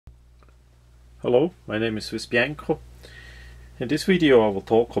Hello, my name is Swissbianco. In this video I will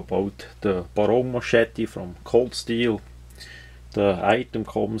talk about the barong machete from Cold Steel. The item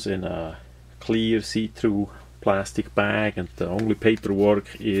comes in a clear see-through plastic bag and the only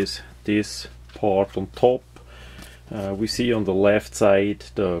paperwork is this part on top. We see on the left side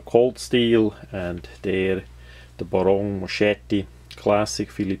the Cold Steel and there the barong machete,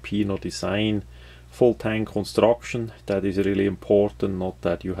 classic Filipino design, full tank construction. That is really important, not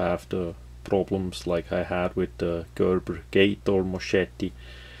that you have the problems like I had with the Gerber Gator machete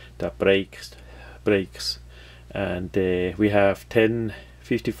that breaks. And we have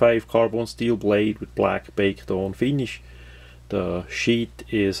 1055 carbon steel blade with black baked on finish. The sheet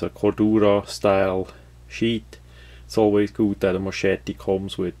is a Cordura style sheet. It's always good that a machete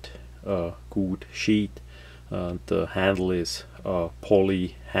comes with a good sheet, and the handle is a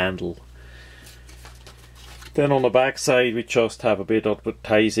poly handle. Then on the back side we just have a bit of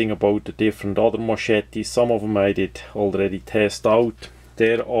advertising about the different other machetes. Some of them I did already test out.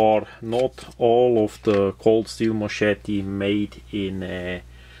 There are not all of the Cold Steel machete made in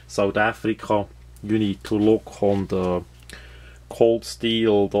South Africa. You need to look on the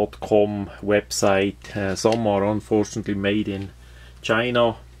coldsteel.com website. Some are unfortunately made in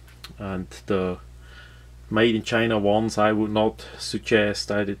China, and the made in China ones I would not suggest.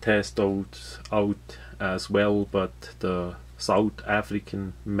 I did test out as well, but the South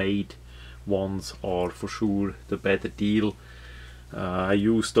African made ones are for sure the better deal. I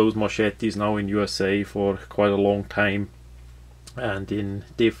use those machetes now in USA for quite a long time and in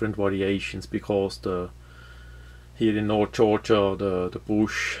different variations, because here in North Georgia the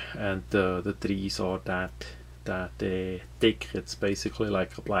bush and the trees are that thick. It's basically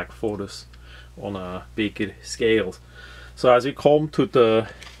like a black forest on a bigger scale. So as we come to the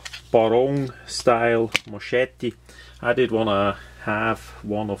barong style machete, I did want to have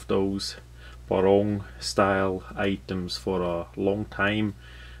one of those barong style items for a long time,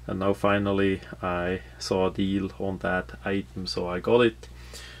 and now finally I saw a deal on that item, so I got it.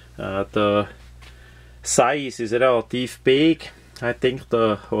 The size is relatively big. I think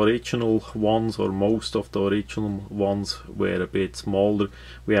the original ones, or most of the original ones, were a bit smaller.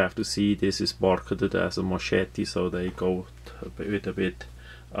 We have to see, this is marketed as a machete, so they go with a bit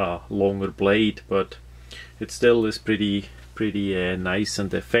longer blade, but it still is pretty nice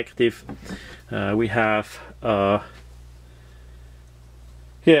and effective. We have a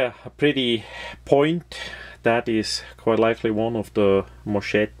pretty point. That is quite likely one of the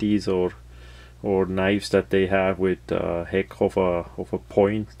machetes or knives that they have with a heck of a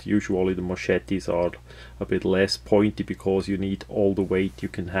point. Usually the machetes are a bit less pointy because you need all the weight you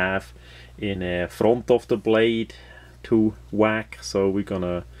can have in front of the blade to whack. So we're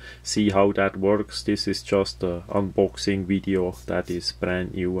gonna see how that works. This is just an unboxing video that is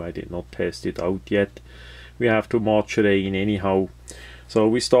brand new. I did not test it out yet. We have to margarine anyhow. So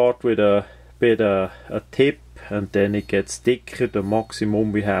we start with a tip, and then it gets thicker. The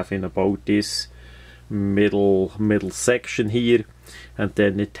maximum we have in about this middle section here, and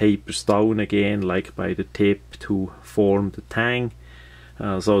then it tapers down again like by the tip to form the tang.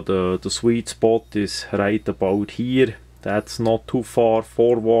 So the sweet spot is right about here. That's not too far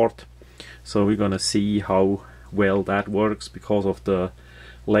forward, so we're gonna see how well that works. Because of the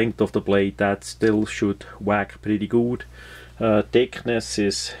length of the blade, that still should whack pretty good. Thickness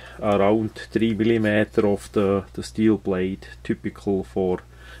is around 3 mm of the steel blade, typical for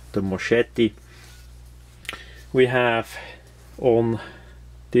the machete. We have on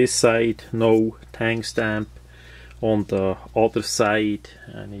this side no tang stamp. On the other side,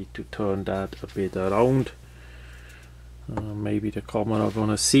 I need to turn that a bit around. Maybe the camera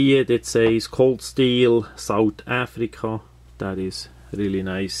gonna see it. It says Cold Steel, South Africa. That is really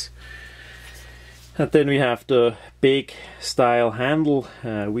nice. And then we have the big style handle.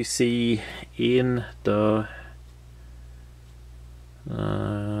 We see in the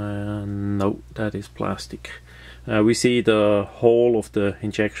no, that is plastic. We see the whole of the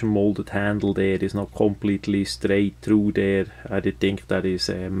injection molded handle there is not completely straight through there. I did think that is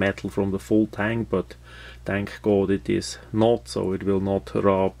metal from the full tank, but thank God it is not, so it will not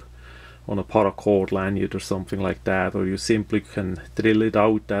rub on a paracord lanyard or something like that, or you simply can drill it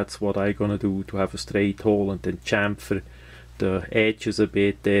out. That's what I'm gonna do to have a straight hole, and then chamfer the edges a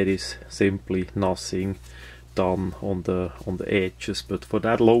bit. There is simply nothing done on the edges, but for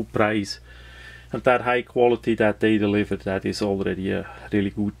that low price and that high quality that they delivered, that is already a really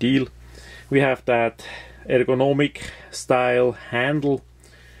good deal. We have that ergonomic style handle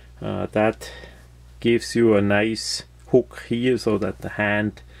that gives you a nice hook here, so that the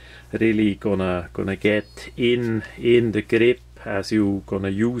hand really gonna get in the grip as you gonna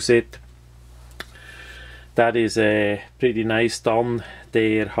use it. that is pretty nice done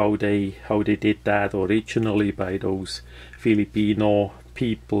there, how they did that originally by those Filipino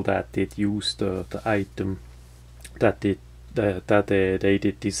people that did use the item, that they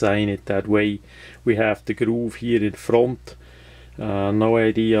did design it that way. We have the groove here in front. No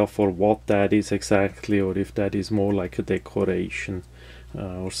idea for what that is exactly, or if that is more like a decoration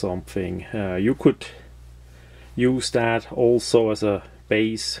or something. You could use that also as a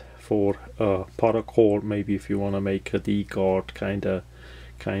base for a paracord, maybe if you want to make a D-guard kind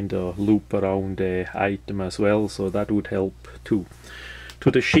of loop around the item as well, so that would help too.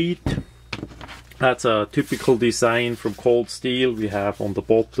 To the sheet, that's a typical design from cold steel. We have on the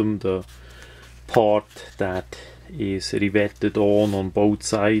bottom the part that is riveted on both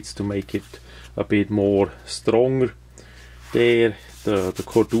sides to make it a bit more stronger. There the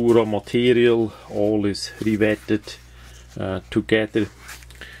cordura material all is riveted together,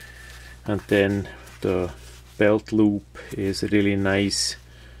 and then the belt loop is really nice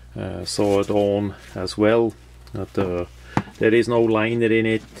sewed on as well. There is no liner in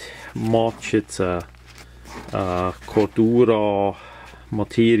it much. It's a cordura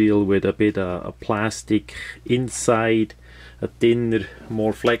material with a bit of plastic inside, a thinner,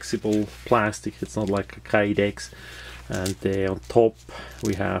 more flexible plastic. It's not like a Kydex. And on top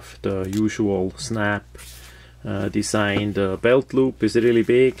we have the usual snap design. The belt loop is really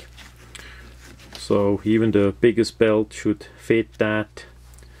big, so even the biggest belt should fit that.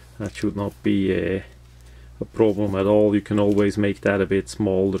 That should not be a problem at all. You can always make that a bit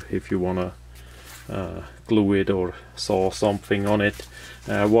smaller if you want to glue it or saw something on it.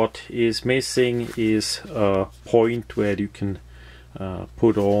 What is missing is a point where you can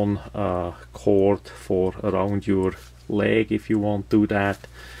put on a cord for around your leg if you want to do that.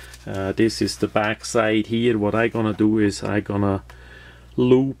 This is the back side here. What I'm gonna do is I'm gonna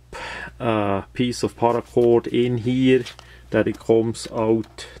loop a piece of paracord in here that it comes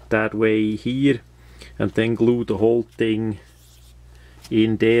out that way here, and then glue the whole thing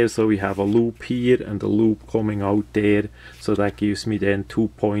in there, so we have a loop here and a loop coming out there. So that gives me then 2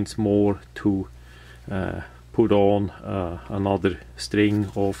 points more to put on another string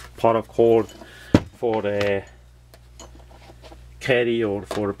of paracord for a carry or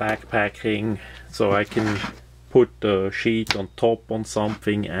for backpacking, so I can put the sheet on top on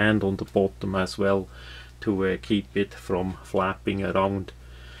something and on the bottom as well to keep it from flapping around.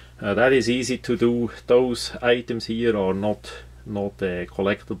 That is easy to do. Those items here are not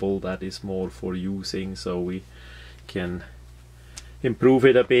collectible. That is more for using, so we can improve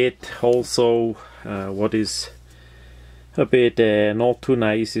it a bit. Also, what is a bit not too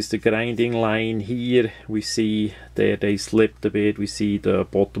nice is the grinding line here. We see there they slipped a bit. We see the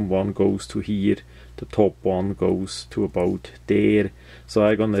bottom one goes to here, the top one goes to about there, so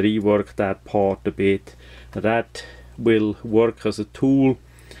I'm gonna rework that part a bit. That will work as a tool.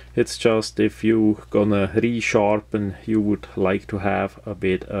 It's just if you gonna resharpen, you would like to have a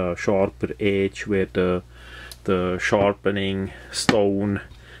bit sharper edge where the sharpening stone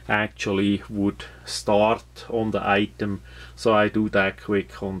actually would start on the item. So I do that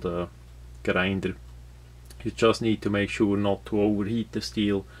quick on the grinder. You just need to make sure not to overheat the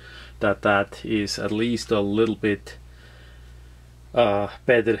steel, that is at least a little bit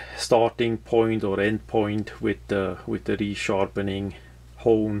better starting point or end point with the resharpening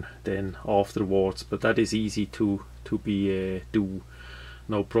hone than afterwards. But that is easy to be do,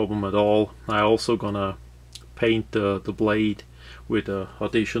 no problem at all. I also gonna paint the blade with an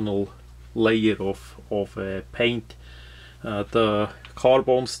additional layer of paint. The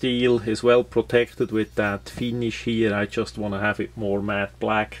carbon steel is well protected with that finish here. I just want to have it more matte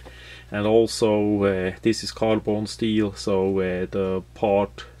black, and also this is carbon steel, so the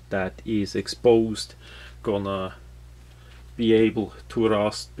part that is exposed gonna be able to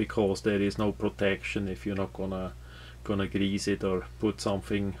rust because there is no protection if you're not gonna grease it or put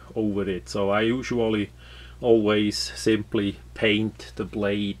something over it. So I usually always simply paint the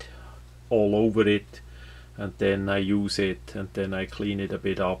blade all over it, and then I use it, and then I clean it a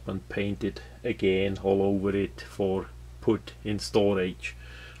bit up and paint it again all over it for put in storage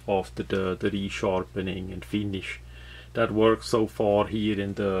after the resharpening and finish. That works so far here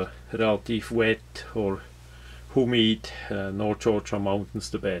in the relative wet or humid North Georgia mountains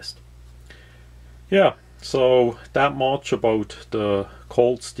the best. Yeah, so that much about the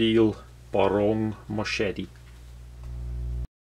cold steel barong machete.